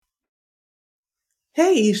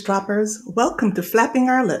Hey, eavesdroppers, welcome to Flapping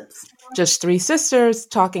Our Lips. Just three sisters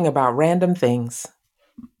talking about random things.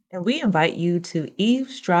 And we invite you to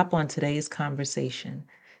eavesdrop on today's conversation.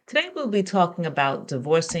 Today, we'll be talking about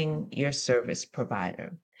divorcing your service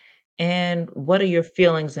provider. And what are your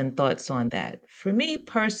feelings and thoughts on that? For me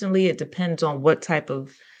personally, it depends on what type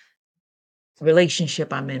of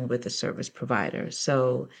relationship I'm in with the service provider.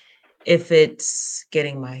 So, if it's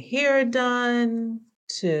getting my hair done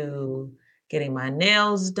to getting my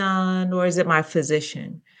nails done, or is it my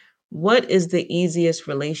physician? What is the easiest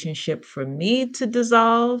relationship for me to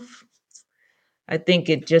dissolve? I think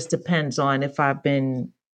it just depends on if I've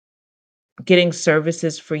been getting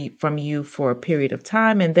services from you for a period of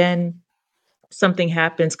time and then something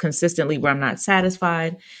happens consistently where I'm not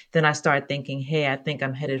satisfied, then I start thinking, hey, I think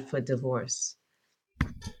I'm headed for divorce.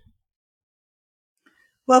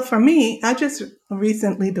 Well, for me, I just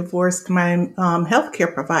recently divorced my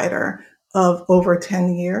healthcare provider of over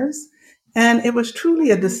 10 years. And it was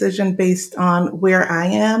truly a decision based on where I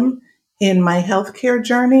am in my healthcare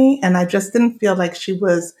journey. And I just didn't feel like she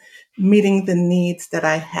was meeting the needs that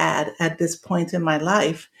I had at this point in my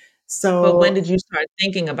life. But when So did you start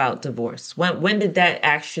thinking about divorce? When did that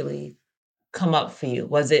actually come up for you?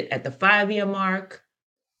 Was it at the 5-year mark,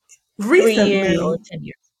 3 year, or recently, 10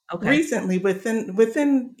 years? Okay. recently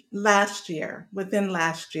within last year,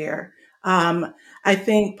 um, I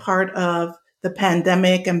think part of the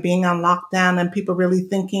pandemic and being on lockdown and people really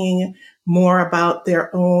thinking more about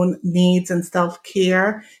their own needs and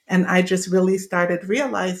self-care, and I just really started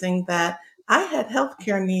realizing that I had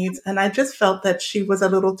healthcare needs, and I just felt that she was a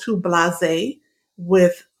little too blasé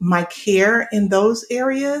with my care in those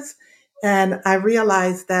areas. And I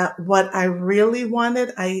realized that what I really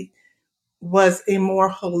wanted, I was a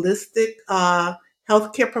more holistic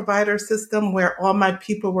healthcare provider system where all my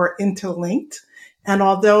people were interlinked. And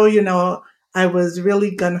although, I was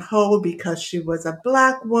really gun ho because she was a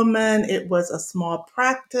Black woman, it was a small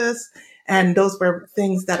practice. And those were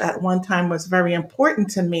things that at one time was very important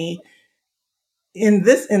to me. In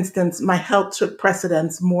this instance, my health took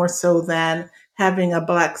precedence more so than having a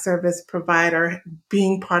Black service provider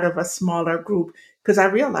being part of a smaller group because I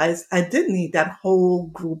realized I did need that whole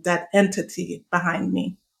group, that entity behind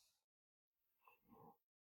me.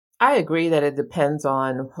 I agree that it depends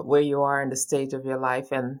on where you are in the stage of your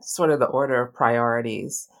life and sort of the order of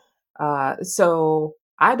priorities. So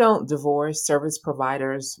I don't divorce service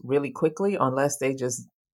providers really quickly unless they just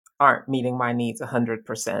aren't meeting my needs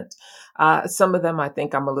 100%. Some of them I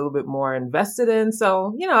think I'm a little bit more invested in,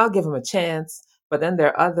 so I'll give them a chance. But then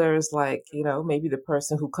there are others like maybe the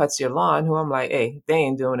person who cuts your lawn, who I'm like, hey, they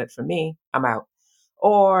ain't doing it for me. I'm out.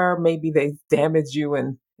 Or maybe they damage you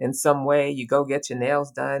in some way. You go get your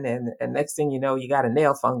nails done, and next thing you know, you got a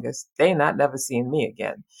nail fungus. They not never seeing me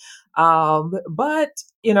again. But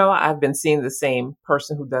I've been seeing the same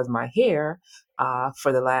person who does my hair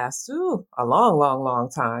for the last a long, long, long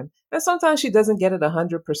time. And sometimes she doesn't get it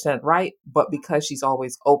 100% right, but because she's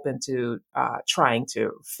always open to trying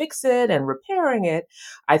to fix it and repairing it,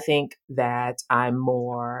 I think that I'm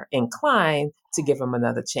more inclined to give him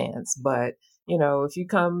another chance. But if you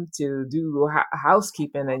come to do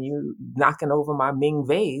housekeeping and you knocking over my Ming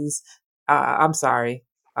vase, I'm sorry.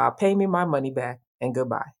 Pay me my money back and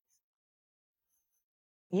goodbye.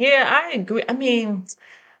 Yeah, I agree. I mean,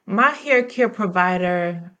 my hair care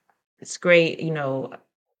provider, it's great.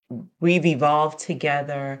 We've evolved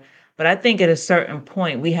together, but I think at a certain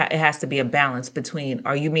point it has to be a balance between,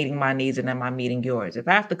 are you meeting my needs and am I meeting yours? If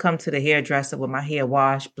I have to come to the hairdresser with my hair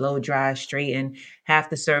washed, blow dry, straightened, half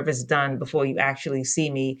the service done before you actually see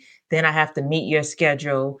me, then I have to meet your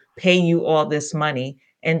schedule, pay you all this money,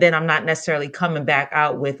 and then I'm not necessarily coming back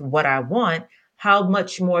out with what I want. How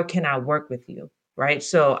much more can I work with you? Right.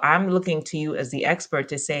 So I'm looking to you as the expert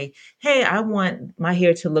to say, hey, I want my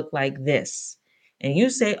hair to look like this, and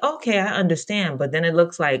you say, okay, I understand. But then it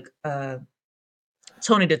looks like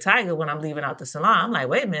Tony the Tiger when I'm leaving out the salon. I'm like,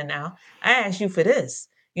 wait a minute now. I asked you for this.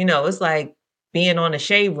 It's like being on the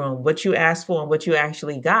shade room, what you asked for and what you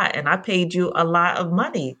actually got. And I paid you a lot of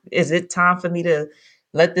money. Is it time for me to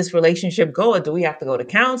let this relationship go? Or do we have to go to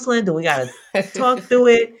counseling? Do we got to talk through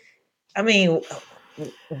it? I mean,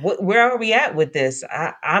 where are we at with this?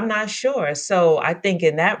 I'm not sure. So I think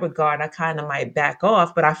in that regard, I kind of might back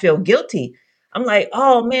off, but I feel guilty. I'm like,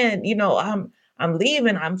 oh man, I'm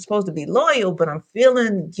leaving. I'm supposed to be loyal, but I'm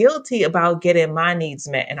feeling guilty about getting my needs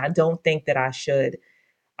met, and I don't think that I should.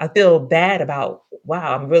 I feel bad about,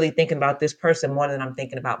 wow, I'm really thinking about this person more than I'm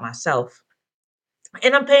thinking about myself,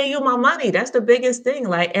 and I'm paying you my money. That's the biggest thing.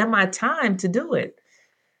 Like, and my time to do it.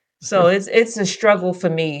 So it's a struggle for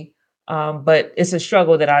me, but it's a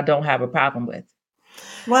struggle that I don't have a problem with.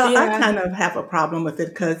 Well, I Yeah, kind of have a problem with it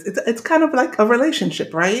because it's kind of like a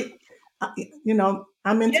relationship, right? I'm Yeah,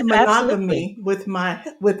 into absolutely. monogamy with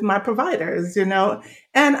my providers, and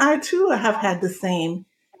I too have had the same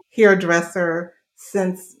hairdresser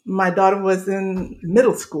since my daughter was in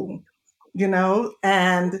middle school,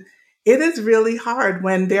 and it is really hard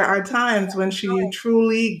when there are times when she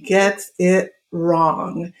truly gets it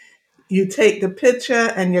wrong. You take the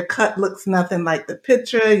picture and your cut looks nothing like the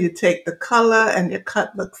picture. You take the color and your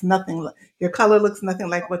color looks nothing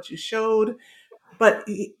like what you showed. But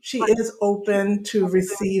she is open to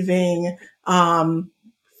receiving um,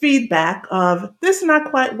 feedback of this is not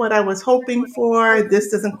quite what I was hoping for.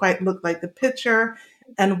 This doesn't quite look like the picture,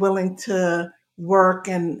 and willing to work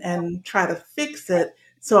and try to fix it.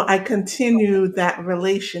 So I continue that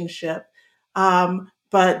relationship.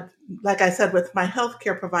 But like I said, with my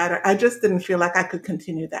healthcare provider, I just didn't feel like I could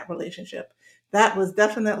continue that relationship. That was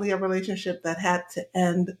definitely a relationship that had to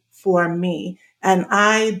end for me. And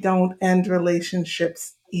I don't end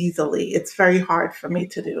relationships easily. It's very hard for me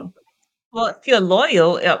to do. Well, if you're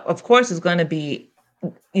loyal, of course, it's going to be,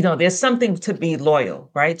 there's something to be loyal,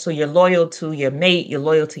 right? So you're loyal to your mate, you're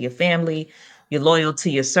loyal to your family, you're loyal to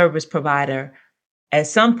your service provider. At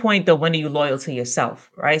some point, though, when are you loyal to yourself,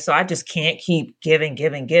 right? So I just can't keep giving,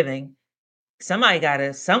 giving, giving. Somewhere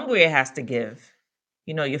has to give.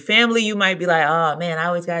 Your family, you might be like, oh man, I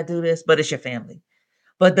always got to do this, but it's your family.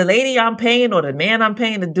 But the lady I'm paying or the man I'm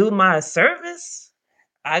paying to do my service,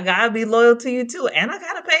 I got to be loyal to you too. And I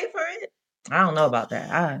got to pay for it. I don't know about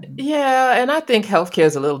that. yeah, and I think healthcare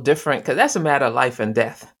is a little different because that's a matter of life and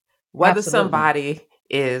death. Whether Absolutely. somebody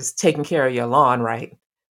is taking care of your lawn right,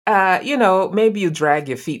 maybe you drag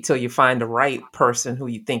your feet till you find the right person who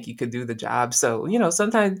you think you could do the job. So,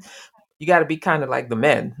 sometimes you got to be kind of like the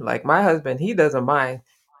men. Like my husband, he doesn't mind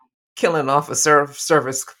killing off a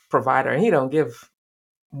service provider, and he don't give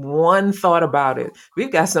one thought about it.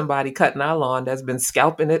 We've got somebody cutting our lawn that's been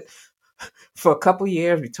scalping it for a couple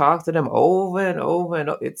years. We talked to them over and over,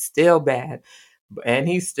 and it's still bad. And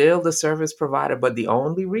he's still the service provider. But the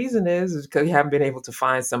only reason is because he haven't been able to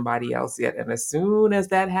find somebody else yet. And as soon as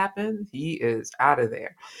that happens, he is out of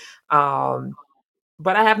there. Um,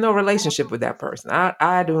 but I have no relationship with that person.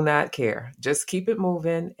 I do not care. Just keep it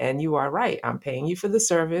moving. And you are right. I'm paying you for the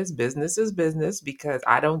service. Business is business because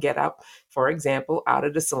I don't get up, for example, out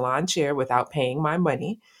of the salon chair without paying my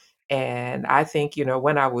money. And I think,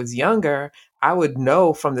 when I was younger, I would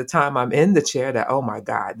know from the time I'm in the chair that, oh my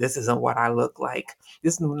God, this isn't what I look like.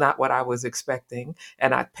 This is not what I was expecting.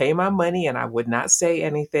 And I'd pay my money and I would not say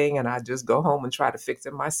anything. And I'd just go home and try to fix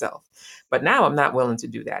it myself. But now I'm not willing to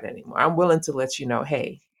do that anymore. I'm willing to let you know,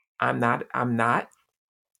 hey, I'm not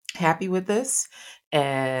happy with this.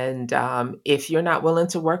 And if you're not willing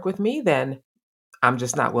to work with me, then I'm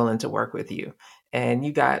just not willing to work with you. And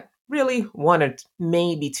you got really one or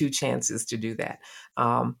maybe two chances to do that.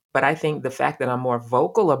 But I think the fact that I'm more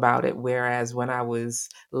vocal about it, whereas when I was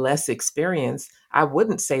less experienced, I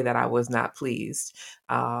wouldn't say that I was not pleased.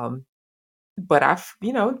 But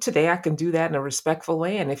today I can do that in a respectful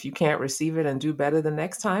way. And if you can't receive it and do better the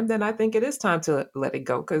next time, then I think it is time to let it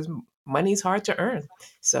go because money's hard to earn.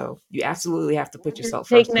 So you absolutely have to put They're yourself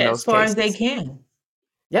taking first in it as those far as they cases. can.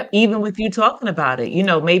 Yep. Even with you talking about it,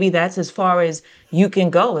 maybe that's as far as you can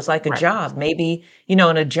go. It's like a Right. job. Maybe, in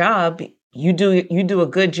a job, you do a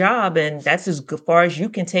good job and that's as far as you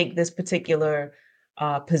can take this particular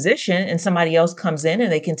position and somebody else comes in and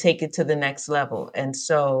they can take it to the next level. And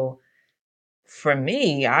so for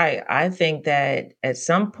me, I think that at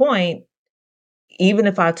some point, even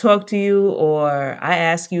if I talk to you or I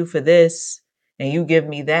ask you for this and you give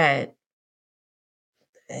me that,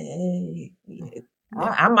 eh,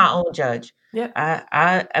 Yep. I'm my own judge. Yep.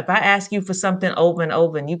 If I ask you for something over and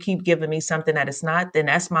over and you keep giving me something that it's not, then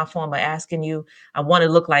that's my form of asking you. I want to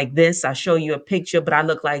look like this. I show you a picture, but I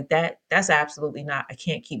look like that. That's absolutely not. I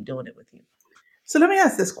can't keep doing it with you. So let me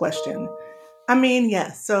ask this question. I mean,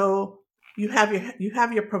 yes. So you have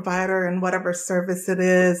your provider and whatever service it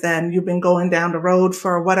is, and you've been going down the road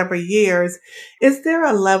for whatever years. Is there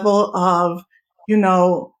a level of,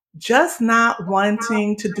 just not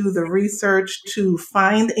wanting to do the research to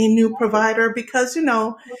find a new provider? Because,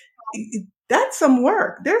 that's some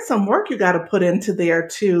work. There's some work you got to put into there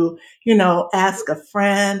to, ask a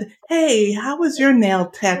friend, hey, how was your nail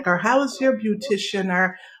tech or how was your beautician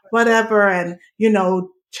or whatever? And,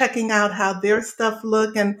 checking out how their stuff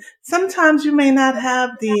look. And sometimes you may not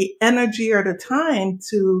have the energy or the time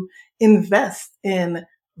to invest in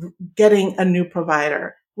getting a new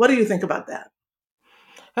provider. What do you think about that?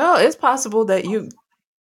 Well, it's possible that you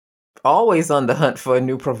Always on the hunt for a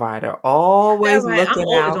new provider, All always right, I'm looking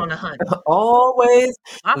always out, on the hunt. always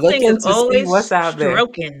My looking finger's to see always what's out there.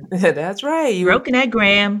 stroking, That's right. stroking that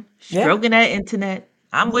gram, Yeah, stroking that internet.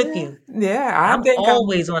 I'm with yeah, you. yeah. I I'm think I'm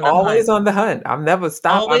always on the always hunt, on the hunt. I'm never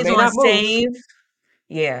stop. I always may on not move. save.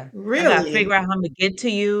 Yeah, I gotta Really? figure out how to get to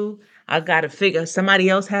you. I gotta figure somebody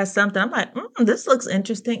else has something. I'm like, this looks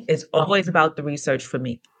interesting. It's always about the research for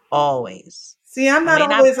me. Always. See, I'm I not may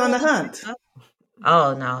not always on pull the the hunt. trigger.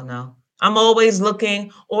 Oh, no, no. I'm always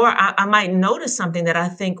looking, or I might notice something that I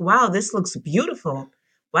think, wow, this looks beautiful.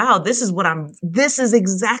 Wow, this is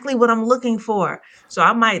exactly what I'm looking for. So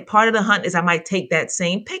part of the hunt is I might take that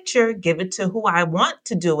same picture, give it to who I want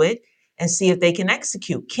to do it, and see if they can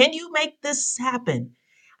execute. Can you make this happen?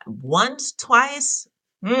 Once, twice?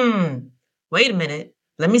 Wait a minute.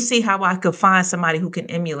 Let me see how I could find somebody who can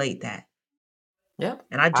emulate that. Yep,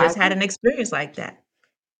 And I I just had agree. an experience like that.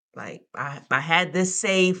 Like I had this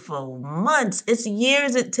saved for months. It's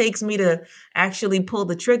years it takes me to actually pull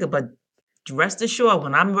the trigger, but rest assured,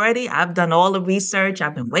 when I'm ready, I've done all the research.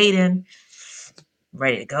 I've been waiting,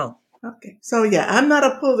 ready to go. Okay. So yeah, I'm not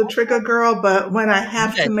a pull the trigger girl, but when I You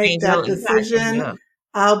have to gotta make change your, that you gotta change decision, up.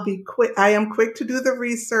 I'll be quick. I am quick to do the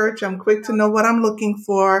research. I'm quick to know what I'm looking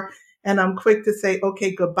for, and I'm quick to say,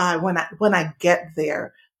 okay, goodbye when I get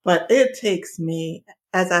there. But it takes me,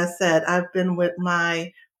 as I said, I've been with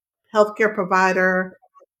my healthcare provider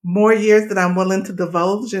more years than I'm willing to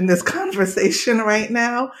divulge in this conversation right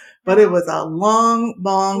now. But it was a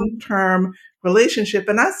long term relationship.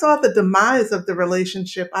 And I saw the demise of the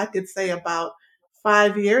relationship, I could say about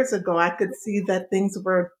 5 years ago. I could see that things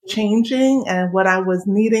were changing and what I was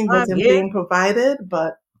needing 5 years? wasn't being provided,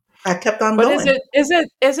 but I kept on But is going. it is it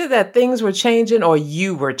is it that things were changing or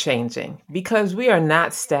you were changing? Because we are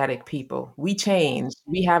not static people. We change.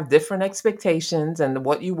 We have different expectations, and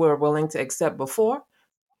what you were willing to accept before,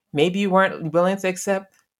 maybe you weren't willing to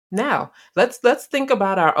accept now. Let's think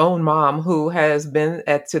about our own mom who has been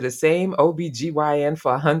at to the same OBGYN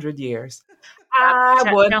for 100 years. I'm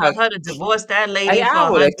I would have telling her to divorce that I lady for I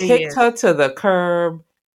would have 100 kicked years. her to the curb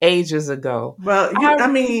ages ago. Well, I I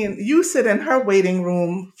mean, you sit in her waiting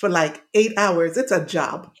room for like 8 hours. It's a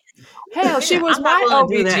job. Hell, Yeah, I'm not willing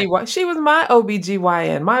to do that. She was my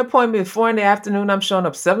OBGYN. My appointment is 4 in the afternoon. I'm showing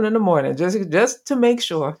up 7 in the morning just to make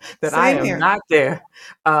sure that I Same am here. not there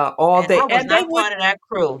all And day. I was not part of that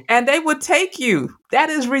crew. And they would take you. That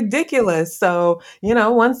is ridiculous. So,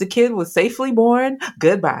 once the kid was safely born,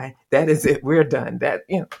 goodbye. That is it. We're done.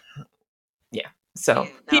 Yeah. So Yeah,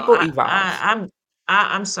 no, people evolve.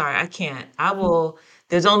 I'm sorry, I can't. I will.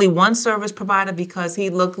 There's only one service provider because he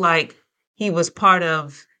looked like he was part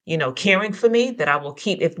of, caring for me that I will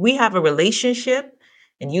keep. If we have a relationship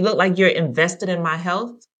and you look like you're invested in my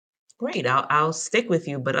health, great. I'll stick with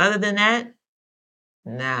you. But other than that,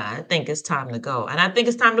 nah, I think it's time to go. And I think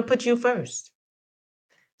it's time to put you first.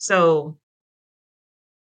 So,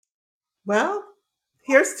 Well,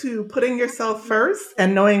 here's to putting yourself first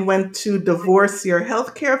and knowing when to divorce your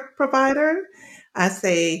healthcare provider. I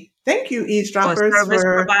say thank you, for a eavesdroppers, service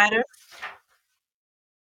for provider,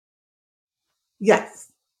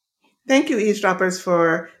 yes. Thank you, eavesdroppers,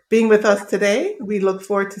 for being with us today. We look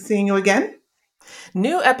forward to seeing you again.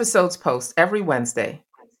 New episodes post every Wednesday.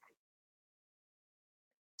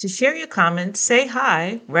 to share your comments, say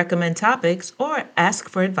hi, recommend topics, or ask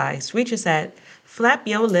for advice, reach us at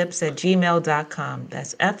flapyolips@gmail.com.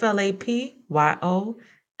 That's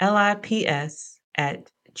FLAPYOLIPS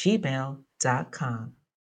at gmail.com.